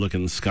look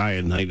in the sky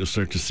at night, you'll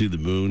start to see the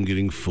moon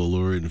getting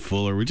fuller and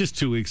fuller. We're just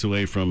 2 weeks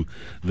away from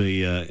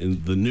the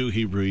new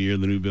Hebrew year,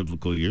 the new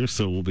biblical year,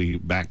 so we'll be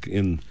back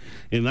in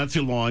not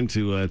too long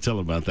to tell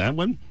about that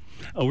one.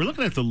 We're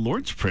looking at the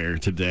Lord's Prayer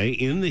today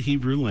in the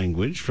Hebrew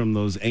language from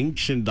those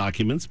ancient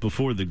documents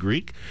before the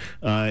Greek.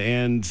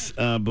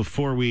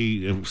 Before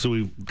we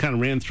kind of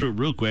ran through it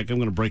real quick. I'm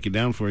going to break it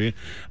down for you.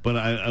 But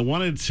I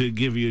wanted to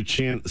give you a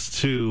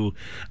chance to,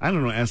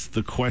 ask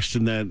the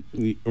question that,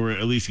 or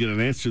at least get an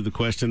answer to the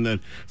question that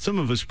some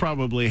of us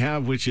probably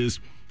have, which is,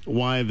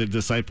 why the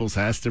disciples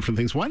asked different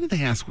things. Why did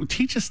they ask? Well,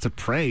 teach us to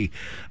pray.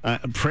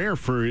 Prayer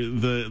for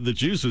the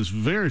Jews was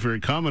very, very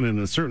common in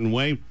a certain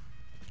way.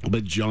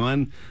 But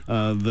John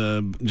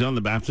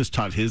the Baptist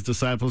taught his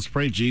disciples to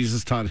pray.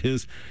 Jesus taught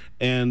his.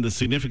 And the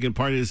significant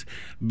part is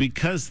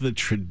because the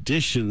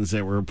traditions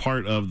that were a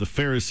part of the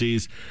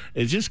Pharisees,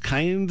 it just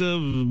kind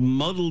of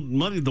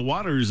muddied the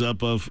waters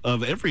up of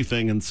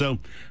everything. And so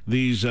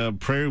these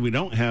prayer, we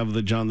don't have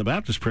the John the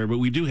Baptist prayer, but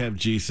we do have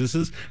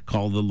Jesus's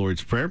called the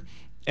Lord's Prayer.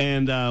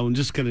 And I'm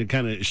just going to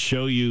kind of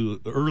show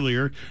you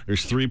earlier,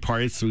 there's 3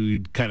 parts. We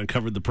kind of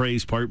covered the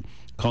praise part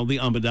called the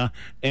Amidah.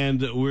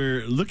 And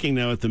we're looking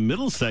now at the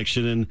middle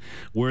section and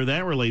where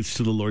that relates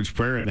to the Lord's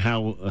Prayer and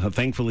how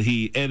thankfully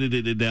he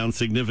edited it down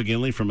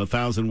significantly from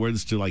 1,000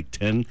 words to like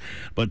 10.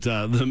 But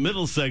the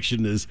middle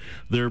section is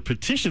their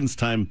petitions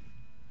time.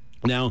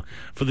 Now,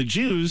 for the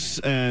Jews,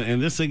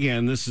 and this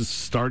is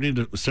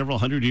started several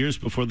hundred years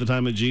before the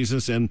time of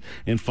Jesus and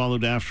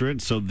followed after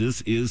it. So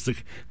these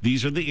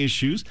are the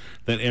issues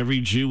that every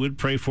Jew would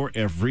pray for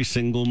every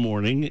single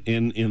morning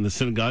in the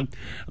synagogue.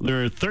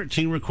 There are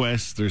 13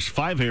 requests. There's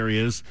 5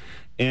 areas,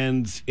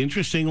 and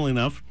interestingly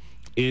enough,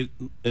 it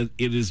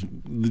is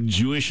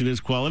Jewish in its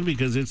quality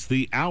because it's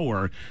the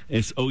hour.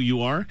 It's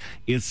O-U-R.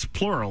 It's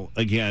plural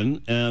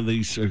again.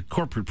 These are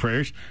corporate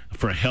prayers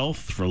for health,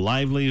 for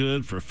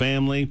livelihood, for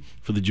family,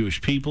 for the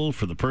Jewish people,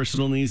 for the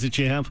personal needs that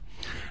you have.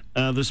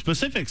 The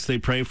specifics, they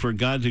pray for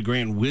God to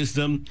grant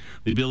wisdom,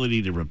 the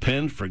ability to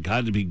repent, for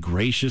God to be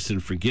gracious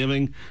and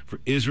forgiving, for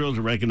Israel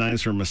to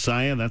recognize her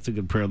Messiah. That's a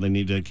good prayer they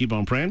need to keep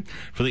on praying.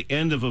 For the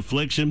end of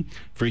affliction,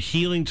 for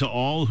healing to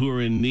all who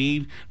are in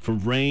need, for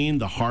rain,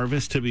 the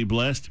harvest to be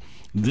blessed.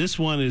 This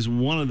one is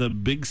one of the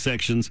big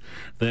sections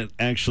that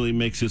actually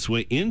makes its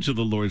way into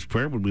the Lord's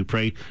Prayer when we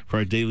pray for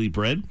our daily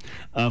bread,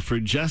 for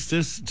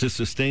justice to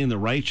sustain the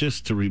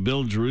righteous, to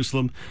rebuild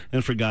Jerusalem,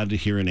 and for God to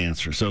hear and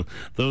answer. So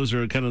those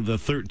are kind of the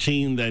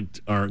 13 that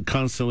are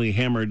constantly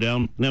hammered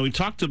down. Now, we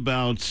talked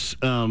about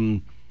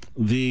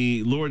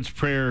the Lord's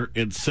Prayer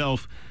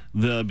itself.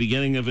 The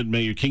beginning of it,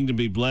 may your kingdom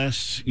be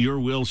blessed, your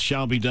will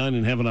shall be done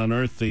in heaven on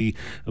earth. The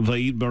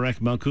Vayit Barek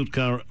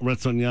Malkutka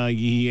Retzonya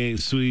Yihye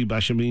Sui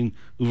Bashamin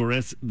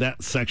Uvaretz,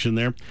 that section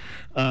there.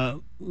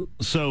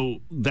 So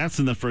that's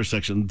in the first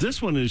section.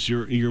 This one is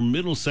your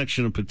middle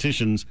section of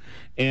petitions,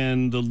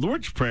 and the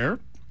Lord's Prayer,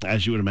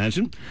 as you would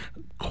imagine,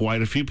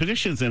 quite a few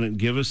petitions in it.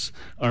 Give us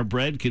our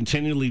bread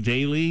continually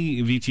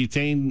daily,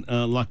 v'titein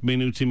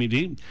lakmenu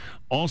timidi.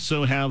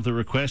 Also have the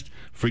request,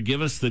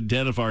 forgive us the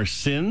debt of our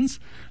sins,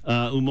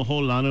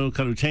 umahol lanu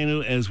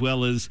karutenu, as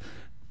well as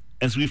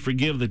we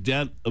forgive the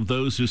debt of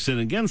those who sin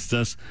against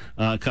us,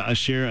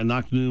 ka'asher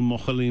anaknu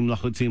mochalim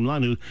lachotim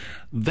lanu.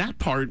 That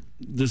part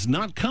does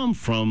not come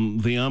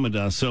from the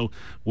Amidah. So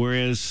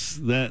whereas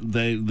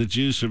the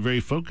Jews are very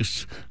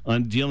focused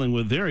on dealing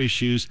with their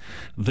issues,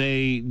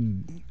 they,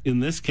 in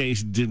this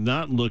case, did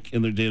not look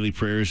in their daily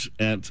prayers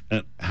at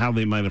how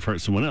they might have hurt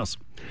someone else.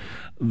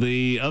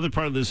 The other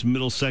part of this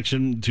middle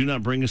section, do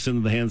not bring us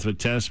into the hands of a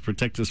test,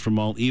 protect us from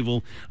all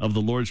evil, of the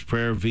Lord's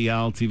Prayer,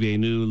 Vial,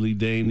 Tivenu,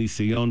 Lidei,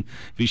 Nision,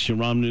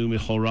 Visharamnu,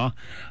 Mechora.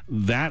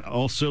 That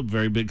also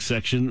very big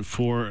section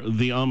for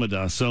the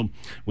Amidah. So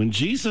when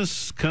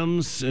Jesus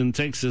comes and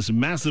takes this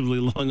massively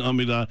long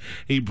Amidah,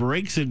 he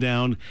breaks it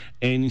down,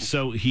 and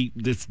so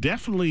there's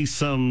definitely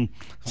some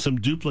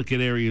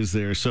duplicate areas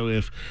there. So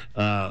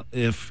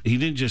if he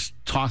didn't just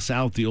toss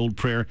out the old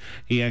prayer,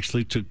 he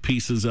actually took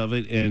pieces of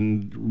it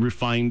and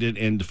refined it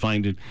and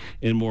defined it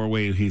in more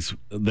ways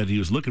that he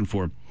was looking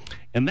for.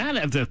 And that,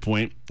 at that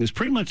point, is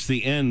pretty much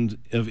the end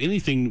of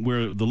anything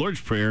where the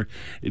Lord's Prayer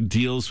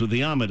deals with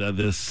the Amidah.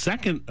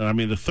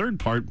 The third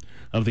part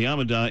of the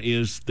Amidah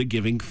is the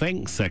giving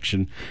thanks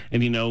section.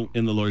 And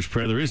in the Lord's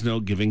Prayer, there is no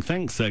giving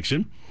thanks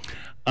section.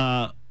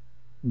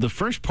 The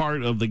first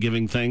part of the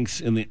giving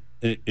thanks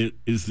it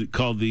is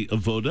called the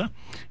Avoda.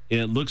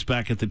 It looks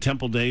back at the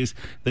temple days.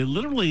 They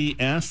literally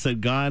ask that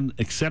God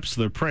accepts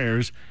their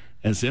prayers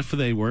as if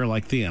they were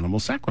like the animal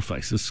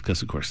sacrifices,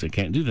 because, of course, they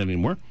can't do that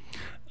anymore.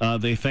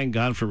 They thank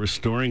God for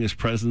restoring his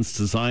presence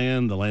to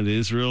Zion, the land of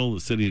Israel,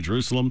 the city of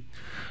Jerusalem.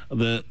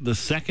 The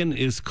second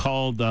is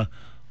called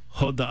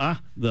Hoda'ah,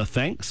 the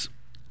thanks.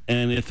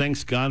 And it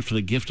thanks God for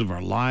the gift of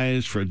our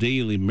lives, for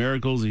daily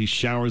miracles he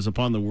showers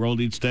upon the world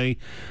each day.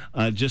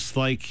 Just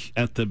like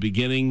at the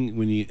beginning,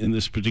 when in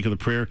this particular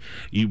prayer,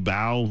 you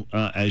bow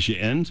as you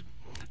end.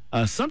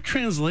 Some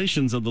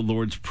translations of the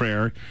Lord's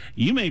Prayer,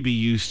 you may be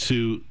used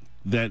to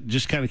that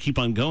just kind of keep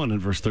on going in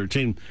verse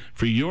 13.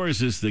 For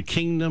yours is the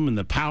kingdom and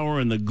the power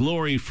and the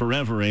glory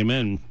forever.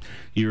 Amen.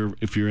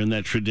 If you're in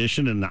that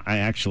tradition, and I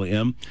actually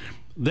am,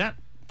 that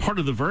part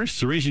of the verse,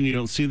 the reason you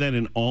don't see that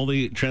in all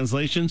the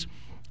translations,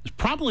 is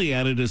probably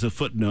added as a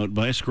footnote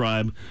by a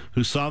scribe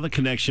who saw the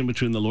connection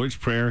between the Lord's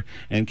Prayer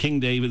and King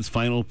David's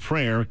final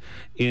prayer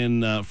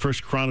in 1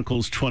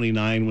 Chronicles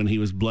 29 when he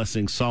was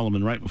blessing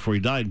Solomon right before he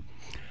died.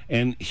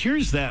 And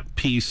here's that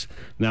piece.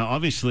 Now,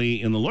 obviously,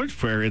 in the Lord's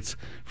Prayer, it's,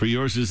 for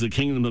yours is the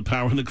kingdom, the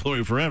power, and the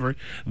glory forever.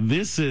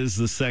 This is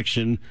the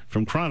section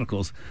from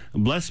Chronicles.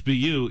 Blessed be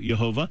you,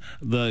 Jehovah,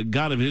 the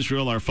God of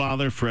Israel, our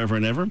Father, forever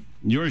and ever.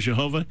 Yours,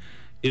 Jehovah,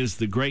 is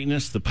the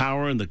greatness, the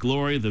power, and the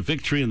glory, the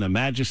victory, and the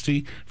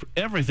majesty. For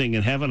everything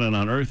in heaven and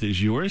on earth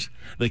is yours.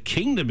 The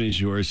kingdom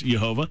is yours,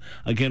 Jehovah.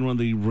 Again, one of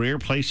the rare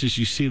places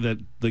you see that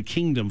the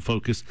kingdom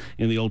focus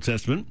in the Old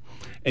Testament.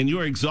 And you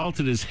are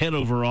exalted as head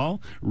over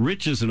all.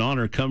 Riches and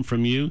honor come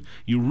from you.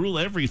 You rule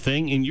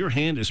everything. In your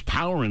hand is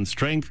power and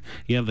strength.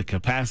 You have the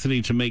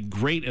capacity to make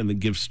great and to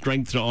give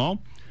strength to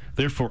all.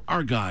 Therefore,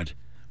 our God,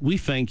 we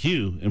thank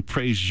you and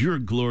praise your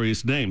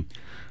glorious name.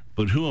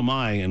 But who am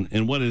I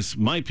and what is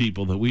my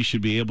people that we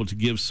should be able to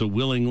give so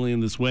willingly in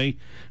this way?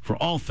 For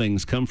all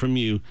things come from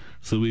you,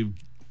 so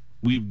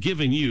we've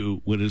given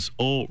you what is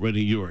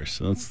already yours.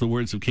 So that's the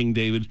words of King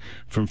David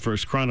from 1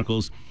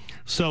 Chronicles.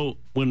 So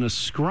when a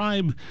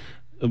scribe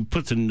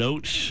puts a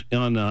note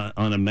on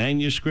a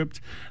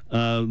manuscript,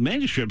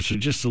 manuscripts are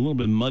just a little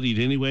bit muddied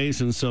anyways,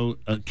 and so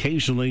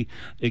occasionally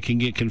it can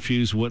get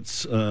confused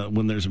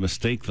when there's a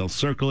mistake. They'll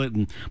circle it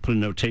and put a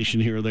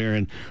notation here or there,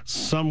 and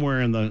somewhere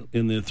in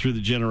the through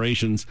the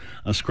generations,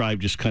 a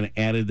scribe just kind of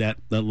added that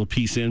little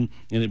piece in,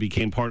 and it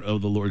became part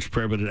of the Lord's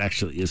Prayer, but it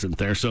actually isn't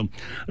there. So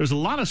there's a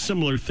lot of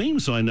similar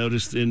themes, so I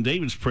noticed, in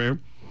David's prayer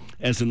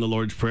as in the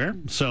Lord's Prayer.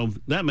 So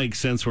that makes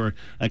sense where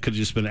that could have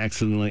just been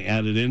accidentally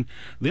added in.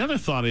 The other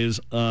thought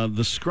is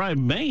the scribe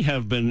may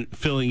have been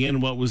filling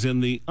in what was in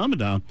the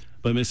Amidah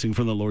by missing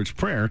from the Lord's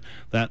Prayer,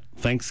 that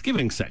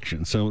Thanksgiving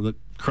section. So the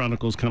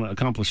Chronicles kind of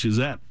accomplishes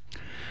that.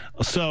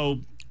 So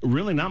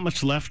really not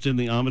much left in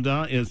the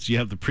Amidah. You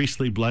have the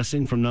priestly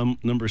blessing from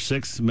number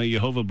 6. May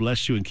Jehovah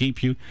bless you and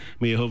keep you.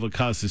 May Jehovah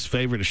cause his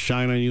favor to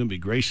shine on you and be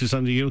gracious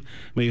unto you.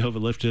 May Jehovah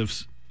lift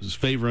his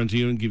favor unto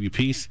you and give you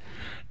peace.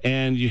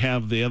 And you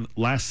have the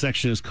last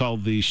section is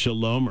called the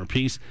Shalom, or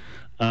peace.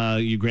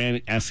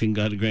 Asking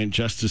God to grant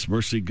justice,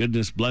 mercy,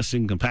 goodness,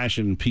 blessing,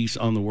 compassion, and peace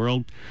on the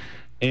world.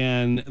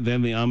 And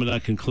then the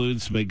Amidah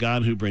concludes, may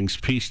God who brings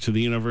peace to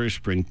the universe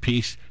bring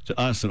peace to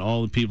us and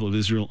all the people of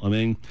Israel.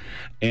 Amen.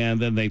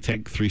 And then they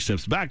take 3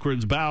 steps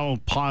backwards, bow,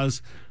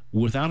 pause,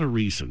 without a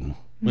reason,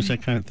 which I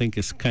kind of think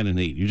is kind of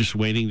neat. You're just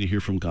waiting to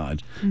hear from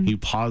God. You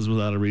pause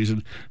without a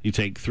reason. You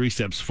take 3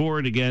 steps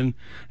forward again,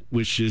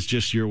 which is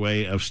just your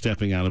way of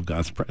stepping out of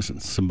God's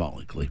presence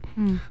symbolically.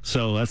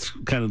 So that's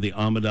kind of the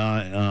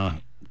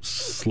Amidah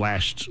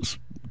slashed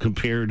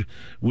compared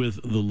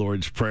with the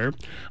Lord's Prayer.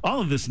 All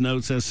of this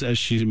notes, as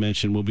she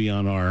mentioned, will be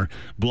on our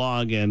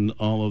blog, and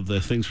all of the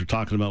things we're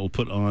talking about we'll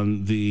put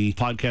on the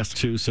podcast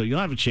too. So you'll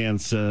have a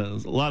chance. A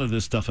lot of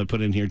this stuff I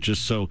put in here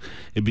just so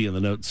it'd be in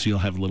the notes, so you'll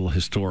have a little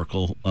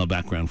historical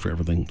background for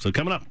everything. So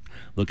coming up,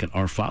 look at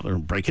Our Father,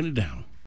 breaking it down.